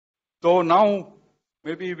So now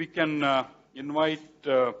maybe we can invite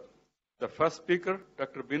the first speaker,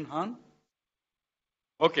 Dr. Bin Han.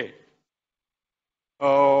 Okay.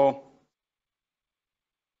 Sorry.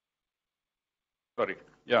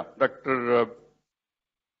 Yeah, Dr.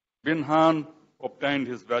 Bin Han obtained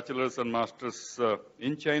his bachelor's and master's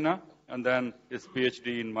in China, and then his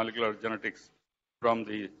PhD in molecular genetics from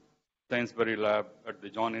the Sainsbury lab at the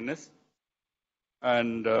John Innes,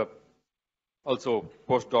 and also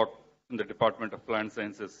postdoc in the Department of Plant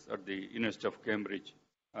Sciences at the University of Cambridge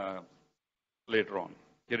later on.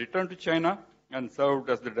 He returned to China and served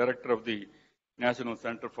as the director of the National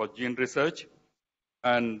Center for Gene Research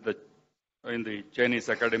and in the Chinese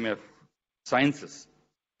Academy of Sciences.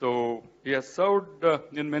 So he has served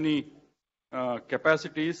in many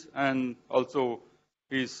capacities, and also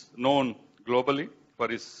he is known globally for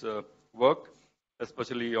his work,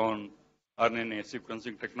 especially on RNA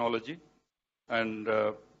sequencing technology. And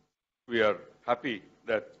we are happy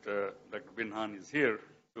that Dr. Bin Han is here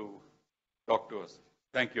to talk to us.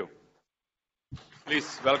 Thank you.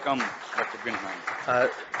 Please welcome Dr. Bin Han.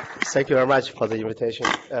 Thank you very much for the invitation,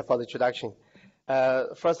 for the introduction.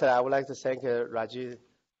 First, I would like to thank Raji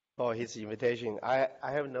for his invitation. I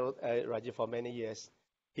have known Raji for many years.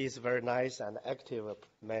 He is a very nice and active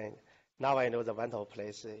man. Now I know the wonderful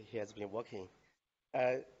place he has been working.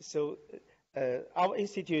 Our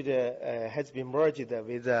institute has been merged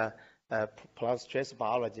with plant stress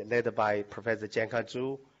biology led by Professor Jiankang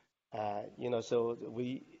Zhu.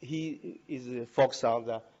 He is focused on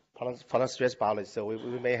the plant stress biology, so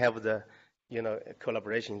we may have the,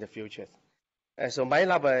 collaboration in the future. So my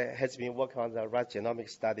lab has been working on the rice genomic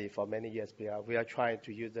study for many years. We are trying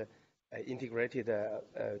to use the integrated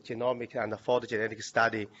genomic and fold genetic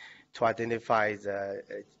study to identify the,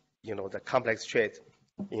 the complex traits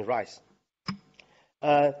in rice.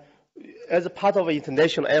 As a part of an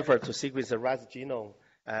international effort to sequence the rice genome,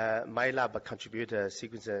 my lab contributed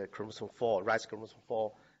sequence chromosome 4, rice chromosome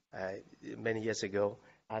 4, many years ago,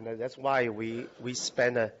 and that's why we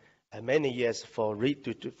spent many years for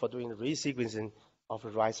doing the resequencing of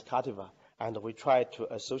rice cultivar, and we try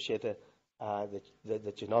to associate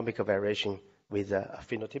the genomic variation with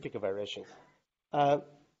phenotypic variation.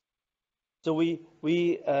 So we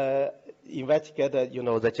investigated,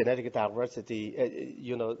 the genetic diversity,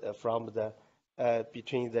 from the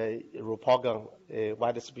between the Rupogon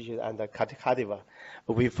wild species and the cultivar.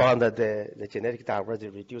 We found that the genetic diversity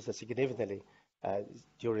reduced significantly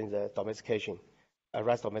during the domestication,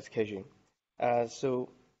 rice domestication. When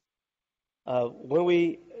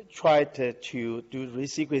we tried to do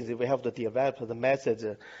resequencing, we have to develop the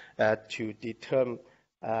method to determine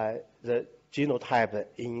the genotype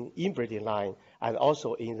in inbreeding line, and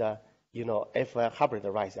also in the F hybrid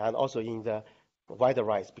rice, and also in the wild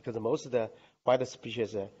rice, because most of the wild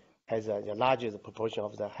species has a largest proportion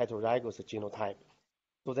of the heterozygous genotype.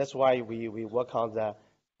 So that's why we work on the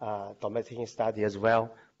domestication study as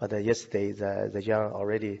well. But yesterday, the Young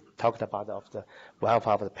already talked about one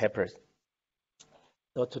of the papers.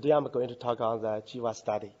 So today I'm going to talk on the GWAS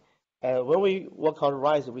study. When we work on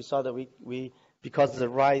rice, we saw that because the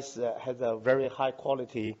rice has a very high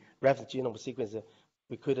quality reference genome sequence,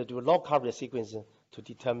 we could do low coverage sequence to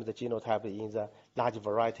determine the genotype in the large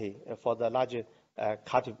variety for the large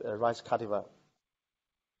rice cultivar,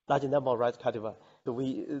 large number of rice cultivar.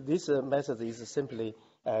 This method is simply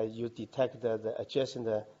you detect the adjacent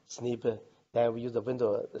SNP, then we use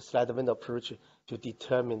the slide window approach to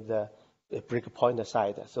determine the breakpoint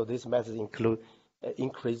site. So this method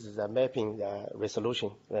increases the mapping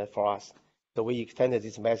resolution for us. So we extended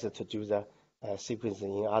this method to do the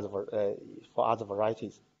sequencing for other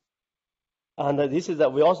varieties. And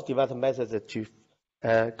we also developed a method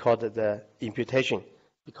called the imputation,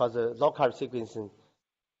 because the local sequencing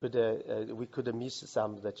we could miss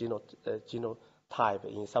some of the genotype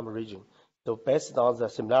in some region. So based on the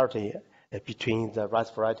similarity between the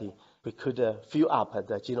rice variety, we could fill up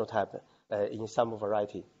the genotype in some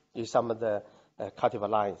variety, in some of the cultivar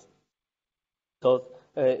lines. So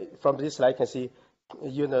from this slide, you can see,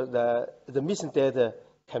 the missing data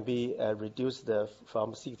can be reduced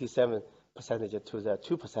from 67% to the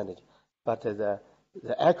 2%, but the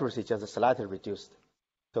accuracy just slightly reduced.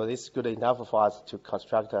 So this is good enough for us to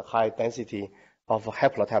construct a high density of a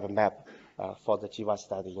haplotype map for the GWAS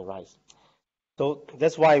study in rice. So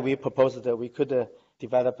that's why we proposed that we could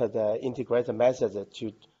develop the integrated method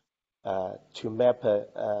to map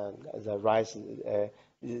the rice,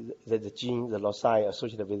 the gene, the loci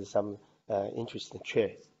associated with some interesting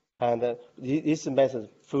traits. And this method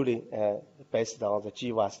fully based on the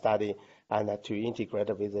GWAS study, and to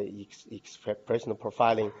integrate with the expression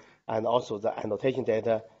profiling, and also the annotation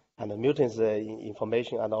data, and the mutants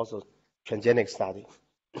information, and also transgenic study.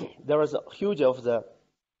 There was a huge of the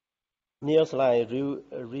nearest line,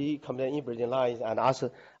 recombinant inbreeding lines, and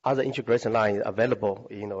other integration lines available,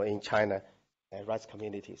 in China rice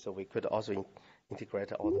community. So we could also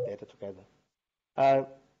integrate all the data together.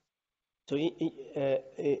 So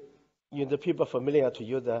the people familiar to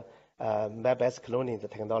use the map-based cloning the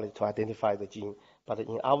technology to identify the gene, but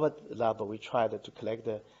in our lab we tried to collect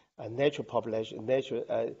the natural population,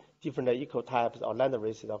 different ecotypes or land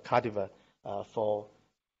races of cultivar for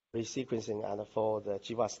resequencing and for the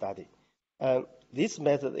GWAS study. This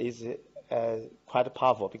method is quite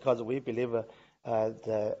powerful because we believe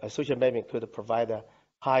the associative mapping could provide a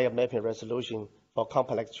higher mapping resolution for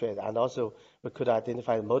complex traits, and also we could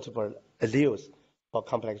identify multiple alleles for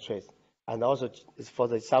complex traits. And also for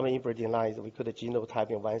the some inbreeding lines, we could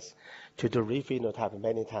genotyping once to do rephenotyping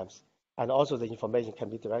many times. And also the information can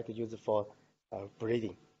be directly used for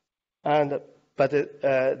breeding. But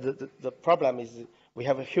the problem is we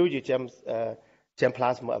have a huge gem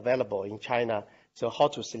plasma available in China. So how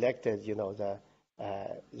to select the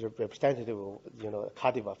representative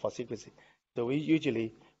cultivar for sequencing? So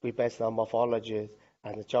we based on morphology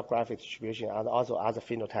and geographic distribution and also other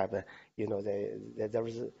phenotype. There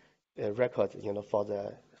is a record for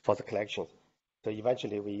the collection. So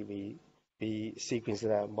eventually we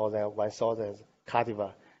sequenced more than 1,000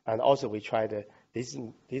 cultivar, and also we tried this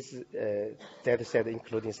data set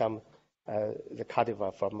including some the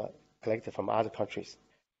cultivar collected from other countries.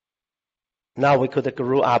 Now we could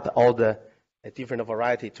group up all the different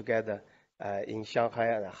variety together in Shanghai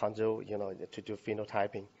and Hangzhou, to do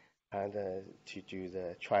phenotyping and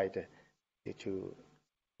to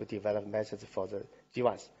develop methods for the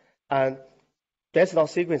GWAS. And based on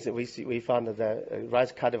sequencing, we found that the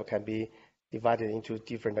rice cultivar can be divided into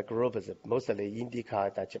different groups, mostly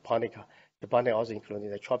indica and japonica. Japonica also including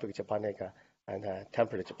the tropical japonica and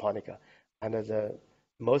temperate japonica. And the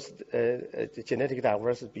most the genetic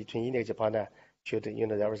diversity between indica and japonica should,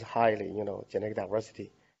 there was highly, genetic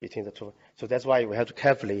diversity between the two. So that's why we have to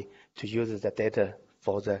carefully to use the data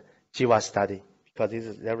for the GWAS study, because this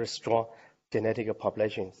is very strong genetic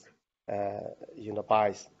populations,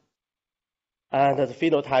 bias. And the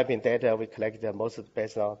phenotyping data we collected mostly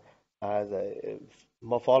based on the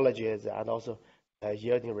morphologies and also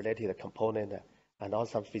yielding related component and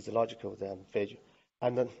also some physiological feature.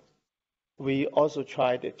 And then we also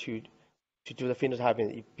tried to do the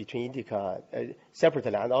phenotyping between indica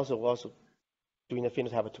separately, and also doing the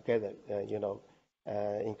phenotype together,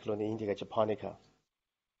 including indica japonica.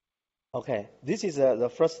 Okay, this is the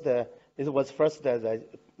first. This was first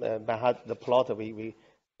the plot we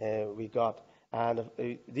got, and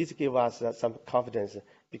this gave us some confidence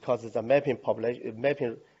because the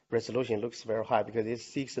mapping resolution looks very high because it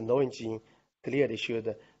seeks the knowing gene clearly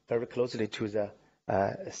showed very closely to the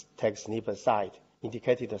tag SNP site,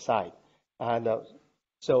 indicated site. And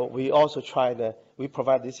so we also tried, we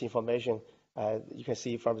provide this information. You can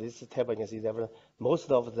see from this table, you can see that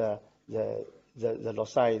most of the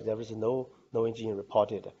loci, there is no gene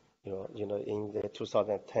reported, in the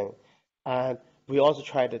 2010. And we also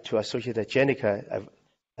tried to associate the genic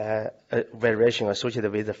variation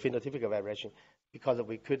associated with the phenotypic variation, because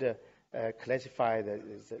we could classify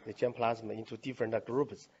the gem plasma into different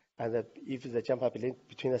groups. And if the gem plasma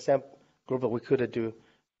between the same group, we could do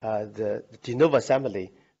the de novo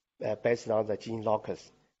assembly based on the gene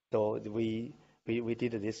locus. So we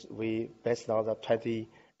did this. We based on the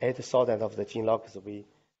 28,000 of the gene locus,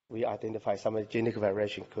 we identify some genic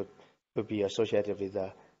variation could be associated with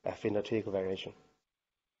the phenotypic variation.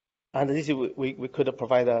 And this we could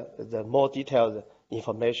provide the more detailed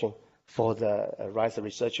information for the rice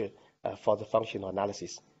researcher for the functional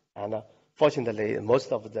analysis. And fortunately,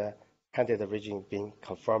 most of the candidate region being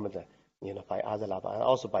confirmed, by other lab and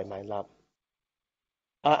also by my lab.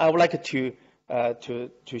 I would like to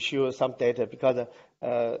show some data because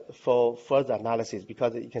for further analysis,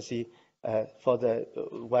 because you can see for the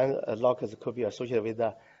one locus could be associated with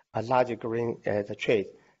a larger green trait.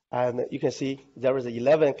 And you can see there is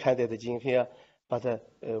 11 candidate gene here, but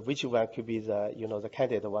which one could be the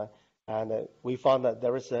candidate one? And we found that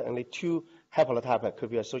there is only 2 haplotypes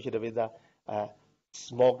could be associated with a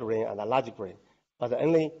small green and a large green, but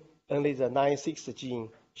only the 96 gene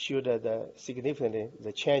showed significantly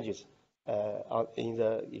the changes in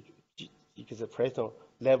the expression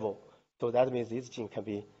level. So that means this gene can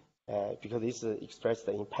be because this is expressed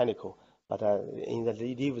in panicle, but in the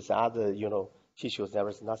leaves other tissues there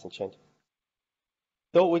is nothing changed.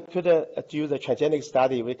 So we could do the transgenic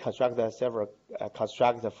study. We constructed several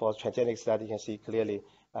constructs for transgenic study. You can see clearly,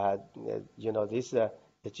 this the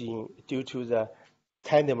gene due to the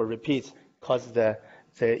tandem repeats cause the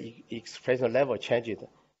expression level changed,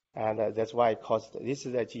 and that's why it caused. This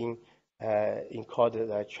is a gene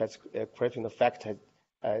encoded transcription factor,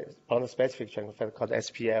 specific transcription factor called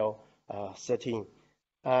SPL13,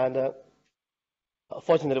 and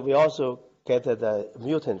fortunately we also get the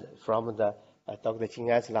mutant from the Dr. Jin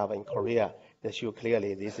An's lab in Korea that show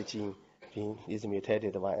clearly this gene is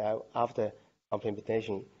mutated. After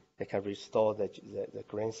complementation, they can restore the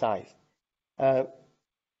grain size.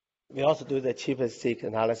 We also do the chip-seq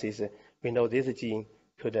analysis. We know this gene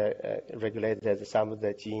could regulate some of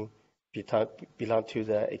the gene belong to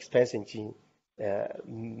the expansion gene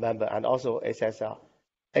member, and also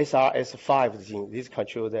SRS5 gene. This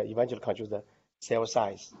eventually control the cell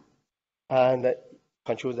size and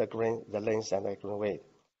control the length and the grain weight.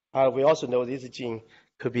 We also know this gene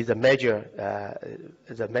could be the major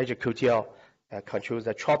QTL controls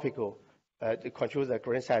the tropical, controls the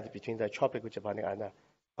grain size between the tropical japonica and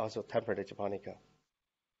also temperate japonica.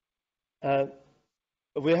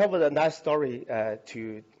 We have a nice story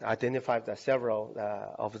to identify the several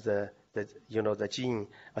of the gene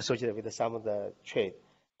associated with some of the trait,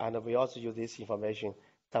 and we also use this information.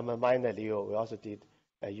 Some minor allele, we also did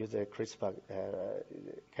use the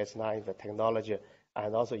CRISPR-Cas9 technology,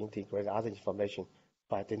 and also integrate other information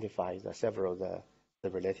to identify several of the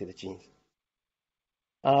related genes.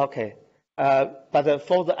 Okay, but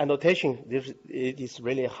for the annotation, it is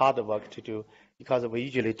really hard work to do because we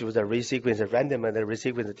usually do the resequence random and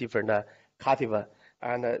resequence different cultivar.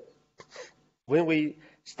 And when we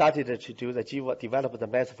started to do the develop the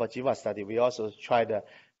method for GWAS study, we also tried to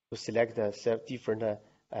select different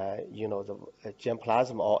the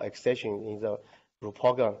germplasm or extension in the root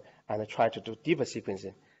program and try to do deeper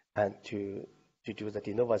sequencing and to do the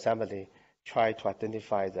de novo assembly, try to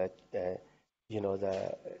identify the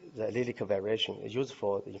allelic variation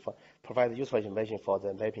useful, provide useful information for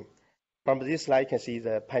the mapping. From this slide, you can see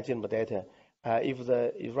the pangenome data.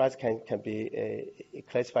 If rice can be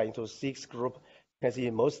classified into 6 groups, you can see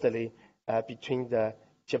mostly between the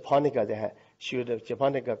japonica, they should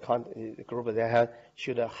japonica group they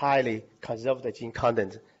should highly conserve the gene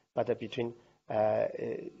content, but between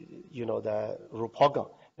the root program,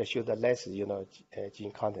 they should less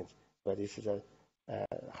gene content. But this is a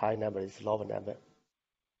high number, it's lower number.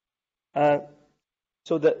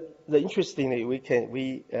 So the interestingly, we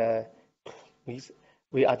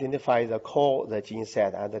identify the core gene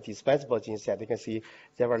set and the dispensable gene set. You can see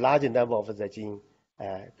there are a large number of the gene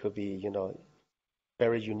could be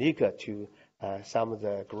very unique to some of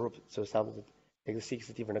the group. So some of the 6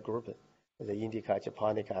 different groups, the indica,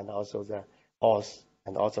 japonica, and also the os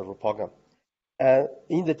and also root program.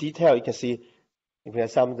 In the detail, you can see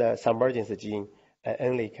some of the submergence gene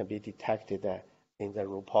only can be detected in the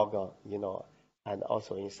root program, and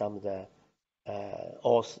also in some of the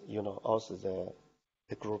os, also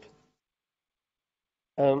the group.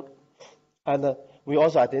 And we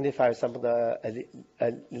also identify some of the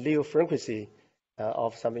allele frequency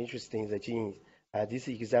of some interesting genes. This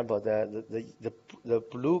example, the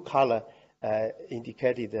blue color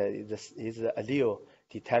indicated is the allele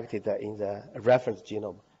detected in the reference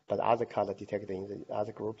genome, but other color detected in the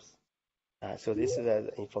other groups. So this is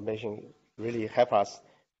the information really help us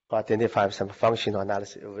to identify some functional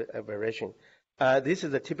analysis variation. This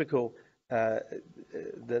is the typical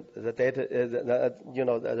the data, the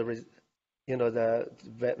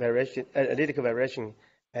variation, allelic variation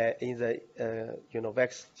in the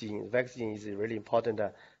VEX gene. VEX gene is really important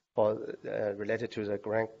for related to the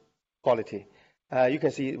grain quality. You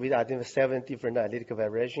can see we identify 7 different allelic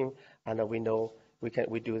variation, and we know we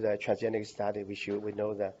do the transgenic study. We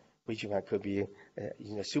know that which one could be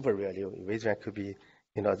super rare allele, which one could be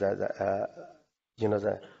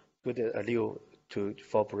the good allele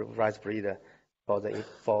for rice breeder for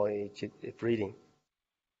breeding.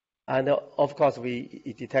 And of course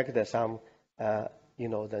we detected some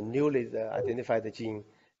the newly identified gene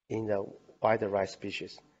in the wild rice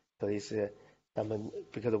species. So it's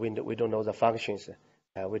because we don't know the functions,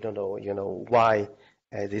 we don't know why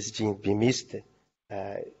this gene be missed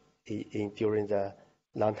during the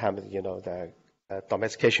long time the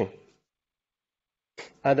domestication.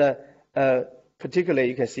 And particularly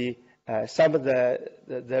you can see some of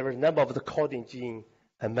there are a number of the coding gene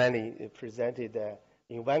many presented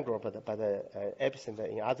in one group, but absent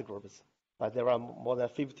in other groups. But there are more than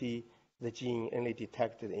 50 the gene only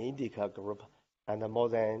detected in indica group, and more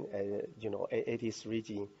than 83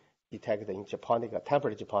 gene detected in japonica,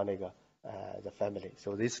 temperate japonica, the family.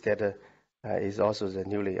 So this data is also the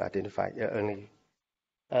newly identified only.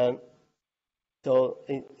 So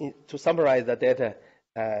to summarize the data,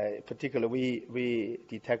 particularly we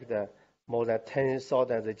detect more than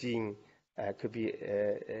 10,000 genes could be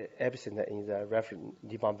absent in the reference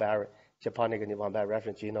Japanese Nippon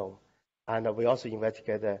reference genome. And we also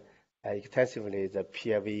investigate extensively the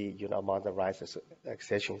PLV among the rice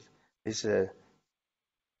accessions.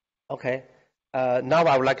 Okay. Now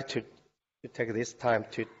I would like to take this time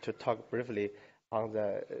to talk briefly on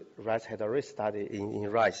the rice heterosis study in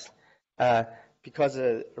rice. Because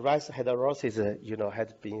rice heterosis,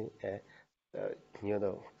 has been,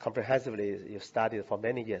 comprehensively studied for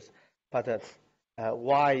many years. But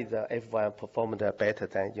why the F1 performed better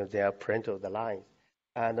than their parental lines?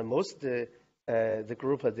 And most the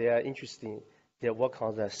group they are interested, they work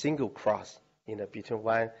on the single cross, between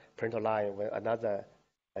one parental line with another,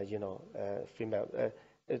 female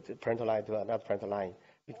parental line to another parental line.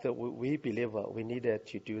 Because we believe we needed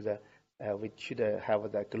to do we should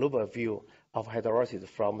have the global view of heterosis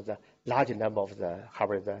from the large number of the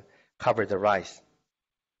covered rice.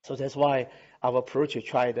 So that's why our approach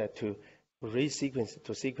tried to sequence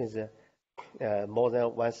more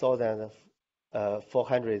than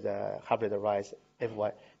 1,400 hybrid rice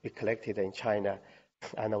F1 we collected in China,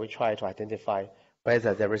 and we try to identify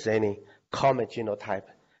whether there is any common genotype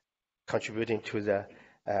contributing to the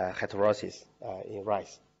heterosis in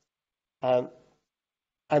rice.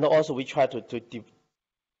 And also we try to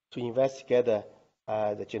investigate the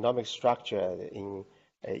genomic structure in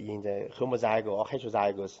the homozygous or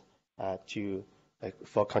heterozygous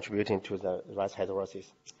for contributing to the rice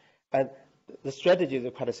heterosis. And the strategy is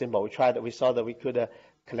quite simple. We saw that we could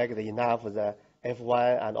collect enough of the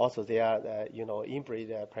F1 and also their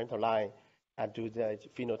inbreed parental line and do the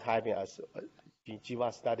phenotyping as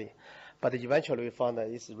G1 study. But eventually we found that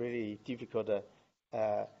it's really difficult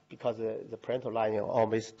because the parental line is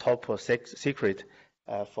always top secret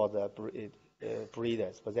for the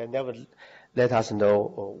breeders, but they never let us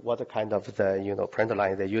know what kind of the parental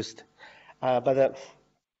line they used. But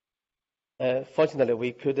fortunately,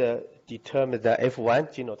 we could determine the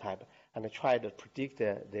F1 genotype and try to predict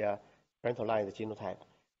their parental line genotype.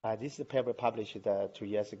 This is a paper published 2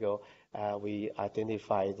 years ago. We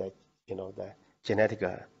identified the genetic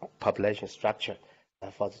population structure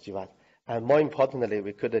for the G1. And more importantly,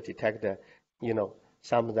 we could detect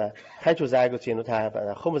some of the heterozygous genotype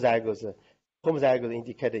and homozygous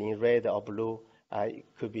indicated in red or blue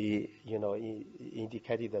could be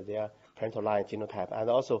indicated that their parental line genotype, and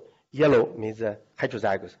also yellow means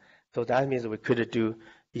heterozygous. So that means we could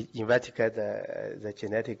investigate the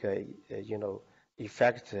genetic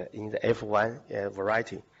effect in the F1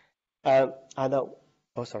 variety.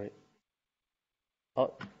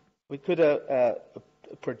 We could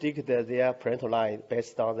predict their parental line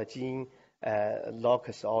based on the gene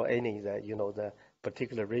locus or any the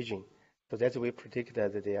particular region. So that's we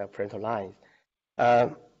predicted their parental lines.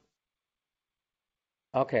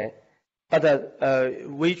 Okay, but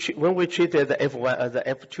when we treated the F1 as the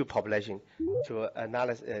F2 population to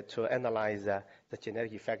analyze the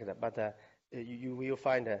genetic effect, but you will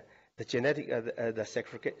find the genetic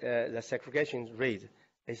the segregation rate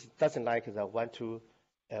doesn't like the 1 to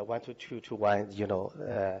 2 to 1.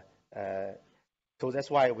 So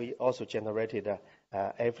that's why we also generated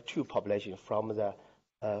F2 population from the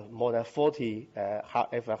more than 40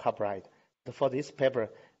 F1 hybrid. For this paper,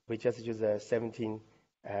 we just use 17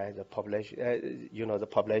 the population. The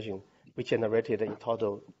population we generated in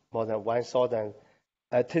total more than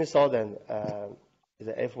 10,000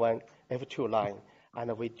 the F2 line,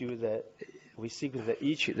 and we sequence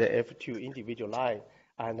each the F2 individual line,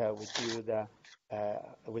 and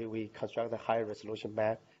we construct a high resolution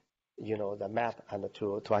map, the map, and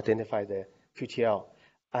to identify the QTL.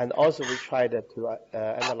 And also we tried to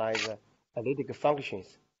analyze analytic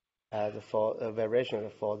functions for variation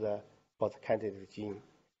for the candidate gene.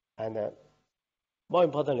 And more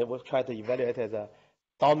importantly, we tried to evaluate the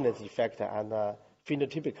dominance effect and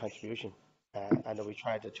phenotypic contribution. And we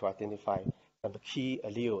tried to identify the key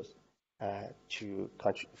alleles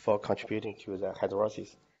for contributing to the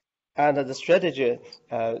heterosis. And the strategy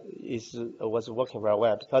was working very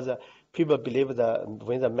well because people believe that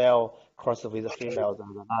when the male crosses with the female, the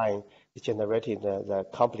line is generated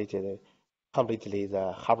completely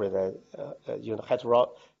the hybrid,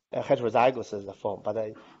 heterozygous is the form.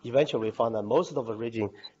 But eventually we found that most of the region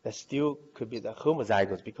that still could be the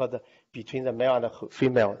homozygous because between the male and the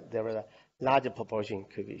female there is a larger proportion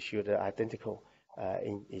could be should identical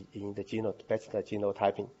in the best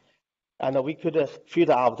genotyping. And we could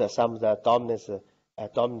filter out some of the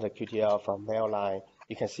dominant QTL from male line.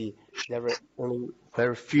 You can see there were only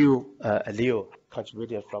very few allele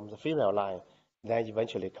contributed from the female line, then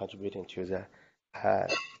eventually contributing to the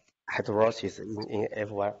heterosis in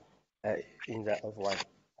F1 in the F1.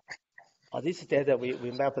 This data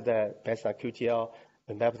we mapped based on QTL.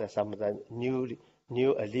 We mapped some of the new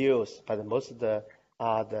alleles, but most of the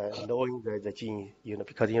knowing the gene,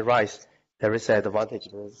 because in rice there is an advantage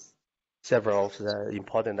with several of the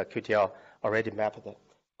important QTL already mapped.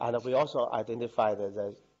 And we also identified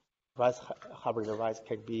the hybrid rice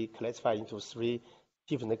can be classified into 3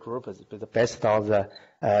 different groups based on the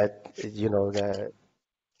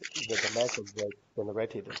method that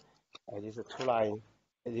generated. These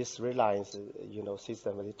 3 lines,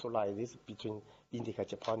 system, the 2 lines, this between indica,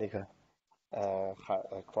 japonica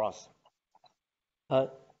cross.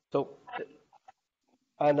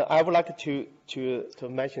 And I would like to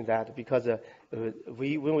mention that because when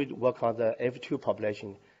we work on the F2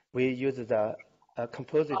 population, we use the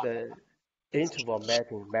composite interval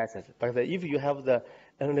mapping method. But if you have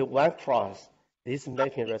only 1 cross, this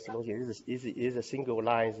mapping resolution is a single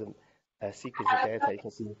line sequence data. You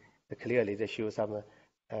can see clearly they show some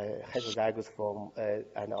heterozygous form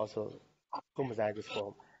and also homozygous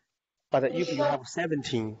form. But if you have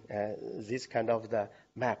 17 this kind of the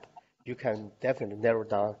map, you can definitely narrow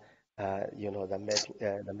down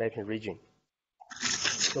the mapping region.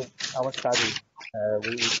 So our study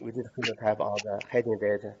we did phenotype on the heading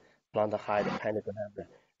data, plant height, panicle number,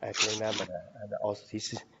 green number, and also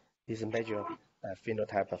this major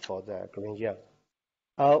phenotype for the green yield.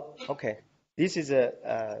 Okay, this is a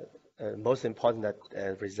most important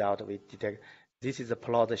result we detect. This is a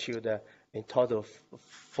plot that showed in total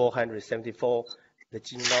 474 the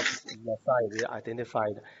gene logs in the site we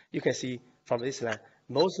identified. You can see from this line,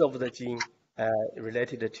 most of the gene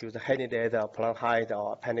related to the heading data, plant height,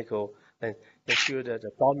 or panicle, then they showed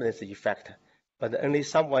the dominance effect. But only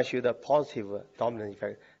someone showed a positive dominant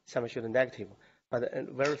effect, some showed a negative. But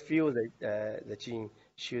very few the gene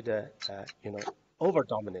showed over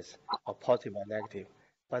dominance or positive or negative.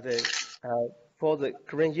 But for the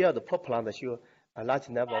green yield per plant, show a large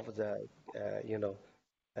number of the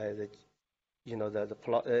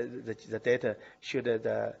data showed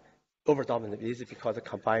the over dominant. This is because they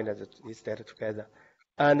combined this data together.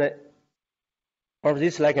 And from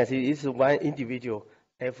this slide, you can see this is one individual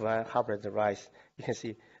F1 hybrid rice. You can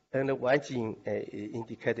see only 1 gene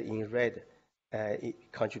indicated in red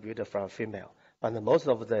contributed from female, but most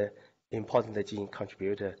of the important gene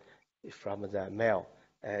contributed from the male,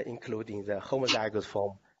 including the homozygous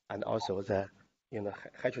form and also the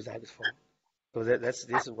heterozygous form. So this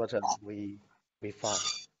is what we found.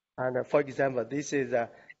 And for example, this is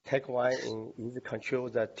take 1 in the control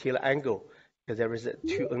the tail angle, because there is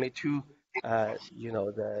only 2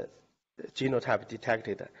 the genotype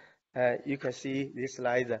detected. You can see this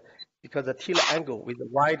slide because the tail angle with the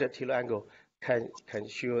wider tail angle can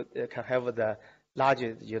have the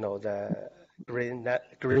larger the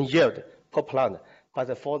green yield per plant.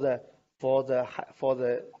 But for the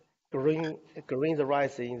green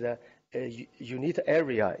rice in the unit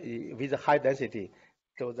area with a high density,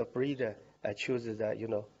 so the breeder chooses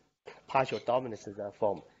the partial dominance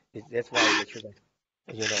form. That's why they choose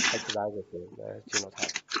heterozygous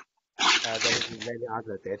genotype. There is many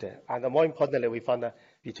other data, and more importantly, we found that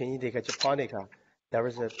between indica japonica, there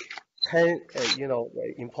is a 10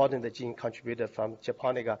 important gene contributed from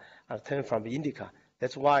japonica and 10 from indica.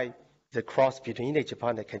 That's why the cross between indica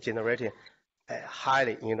japonica can generate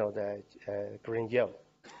highly the green yield.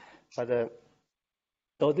 But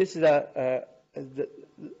so this is the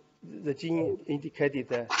gene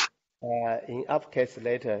indicated in uppercase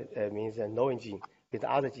later means a knowing gene. With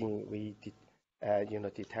other gene we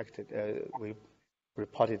detected, we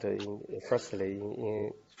reported firstly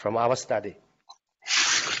from our study.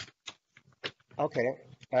 Okay,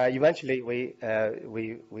 eventually I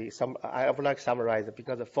would like to summarize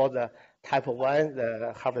because for the type 1,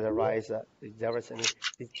 the hybrid rice, there was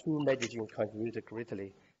these 2 major genes contributed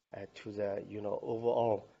greatly to the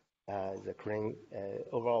overall the green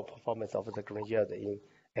overall performance of the green yield in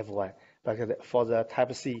F1. But for the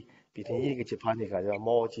type C, between indica japonica, there are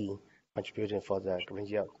more genes contributing for the green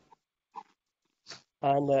yield.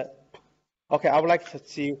 And okay, I would like to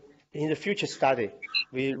see in the future study,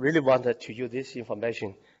 we really wanted to use this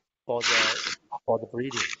information for the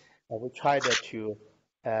breeding. And we tried to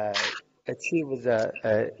achieve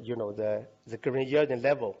the green yielding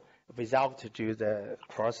level without to do the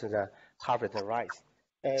crossing the hybrid rice.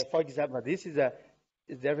 For example,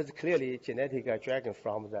 there is clearly genetic dragon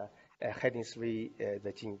from the heading 3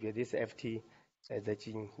 the gene with this FT the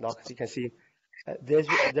gene lock. You can see there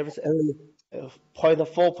is only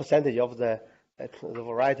 0.4% of the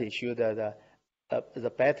variety show the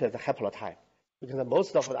better the haplotype, because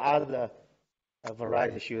most of the other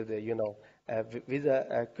varieties show with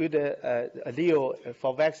a good allele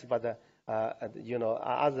for VAX, but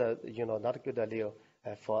other, not good allele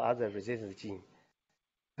for other resistance gene.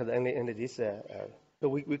 Because only this, so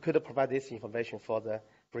we could provide this information for the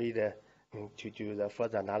breeder to do the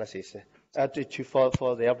further analysis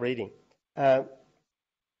for their breeding.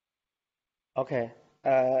 Okay,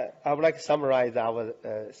 I would like to summarize our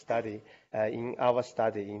study. In our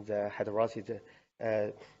study in the heterosis,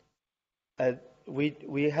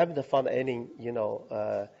 we haven't found any,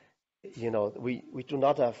 we do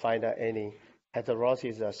not find any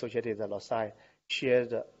heterosis associated loci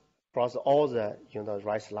shared across all the,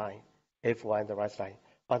 rice line, F1 the rice line.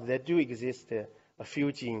 But there do exist a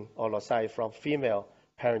few gene or loci from female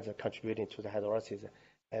parents contributing to the heterosis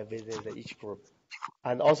within each group.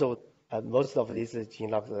 And also, most of these gene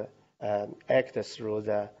locks act through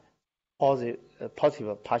the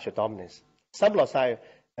positive partial dominance. Some loci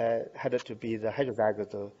had to be the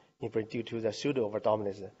heterozygote due to the pseudo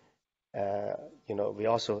overdominance. We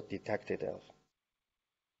also detected.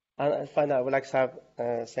 And finally, I would like to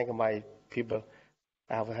thank my people.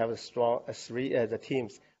 I have a strong the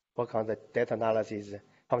teams work on the data analysis,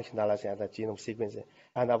 function analysis, and the genome sequencing.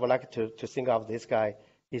 And I would like to think of this guy.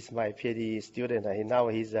 He's my PhD student. Now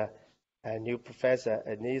he's a new professor,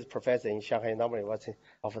 he's professor in Shanghai Normal University,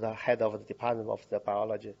 of the head of the department of the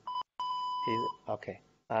biology. He's okay.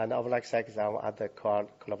 And I would like to thank some other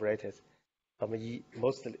collaborators.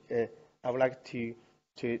 Mostly, I would like to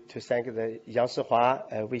thank the Yang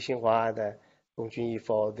Shihua, Wei Xinhua, and Gong Junyi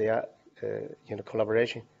for their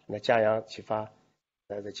collaboration, and the Jiayang Qifa,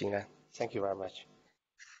 the Jing'an. Thank you very much.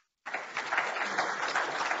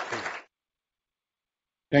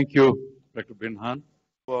 Thank you, Dr. Bin-Han.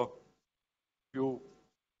 For a few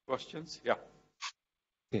questions, yeah.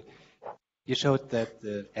 Okay. You showed that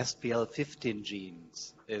the SPL15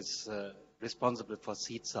 genes is responsible for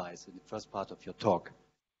seed size in the first part of your talk.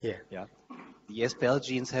 Yeah. Yeah. The SPL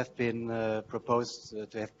genes have been proposed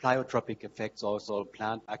to have pleiotropic effects also on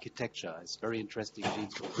plant architecture. It's very interesting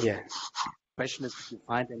genes. Yeah. The question is, did you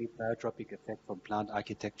find any pleiotropic effect from plant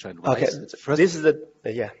architecture in rice? Okay. This is the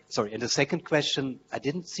yeah. Sorry. And the second question, I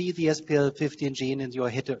didn't see the SPL15 gene in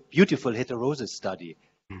your beautiful heterosis study.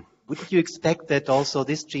 Would you expect that also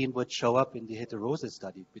this gene would show up in the heterosis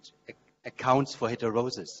study, which accounts for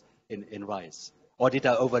heterosis in rice? Or did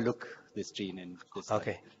I overlook this gene in this study?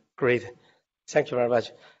 Okay, great. Thank you very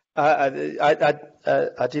much. I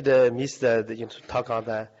did miss the talk on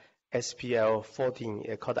the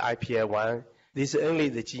SPL14 called IPL1. This is only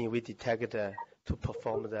the gene we detect to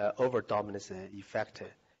perform the overdominance effect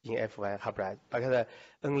in F1 hybrid, because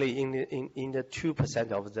only in the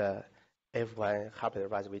 2% of the F1 hybrid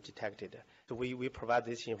rice we detected. So we provide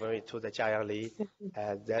this information to the Jiayang Li,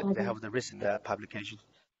 that they have the recent publication.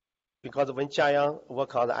 Because when Jiayang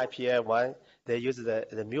work on the IPL1, they use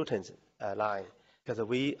the mutant line, because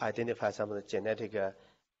we identify some of the genetic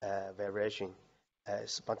variation,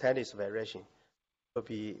 spontaneous variation, will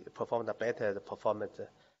be performed better the performance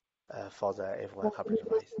for the F1 hybrid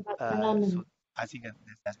rice. So I think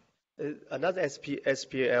that's another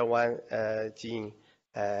SPL1 gene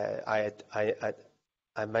I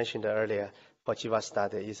mentioned earlier for GWAS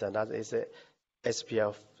study is another is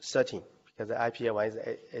SPL13, because the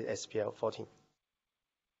IPL1 is SPL14.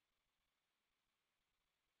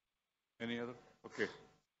 Any other? Okay.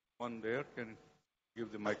 One there. Can you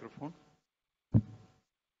give the microphone?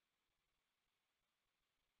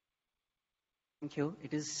 Thank you.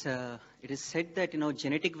 It is said that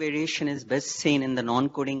genetic variation is best seen in the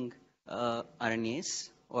non-coding RNAs,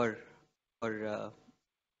 or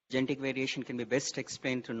genetic variation can be best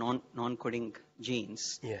explained through non-coding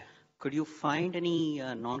genes. Yeah. Could you find any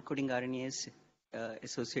non-coding RNAs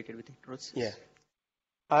associated with heterosis? Yeah.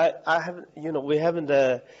 I haven't,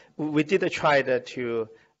 we did try to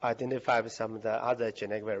identify some of the other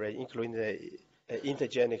genetic variation, including the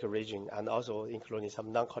intergenic region and also including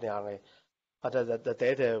some non-coding RNA. But the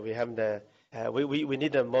data we haven't, we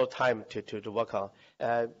need more time to work on.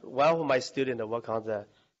 One of my students work on the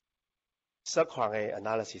circRNA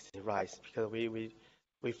analysis in rice, because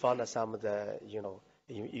we found some of the,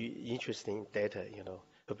 interesting data,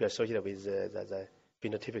 to be associated with the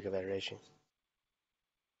phenotypic variations.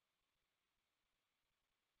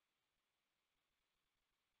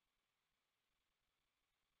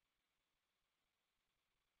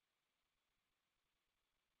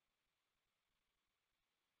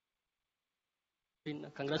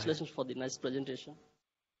 Congratulations for the nice presentation.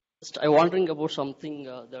 Just I'm wondering about something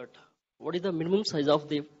that what is the minimum size of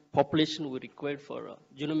the population we required for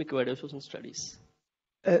genomic variation studies?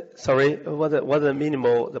 Sorry, what the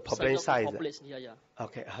minimal the population size? Population, yeah.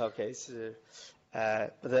 Okay.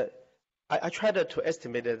 I tried to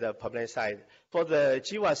estimate the population size. For the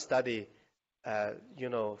GWAS study,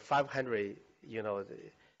 500, the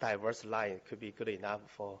diverse line could be good enough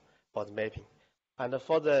for the mapping. And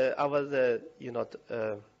for our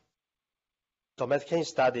domestication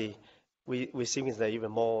study, we sequence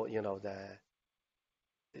even more, you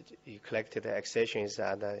collected the accessions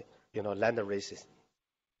and, random races.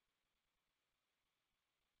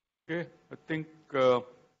 Okay, I think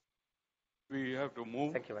we have to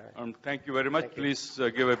move. Thank you very much. Thank you very much. Thank you. Please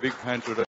give a big hand to the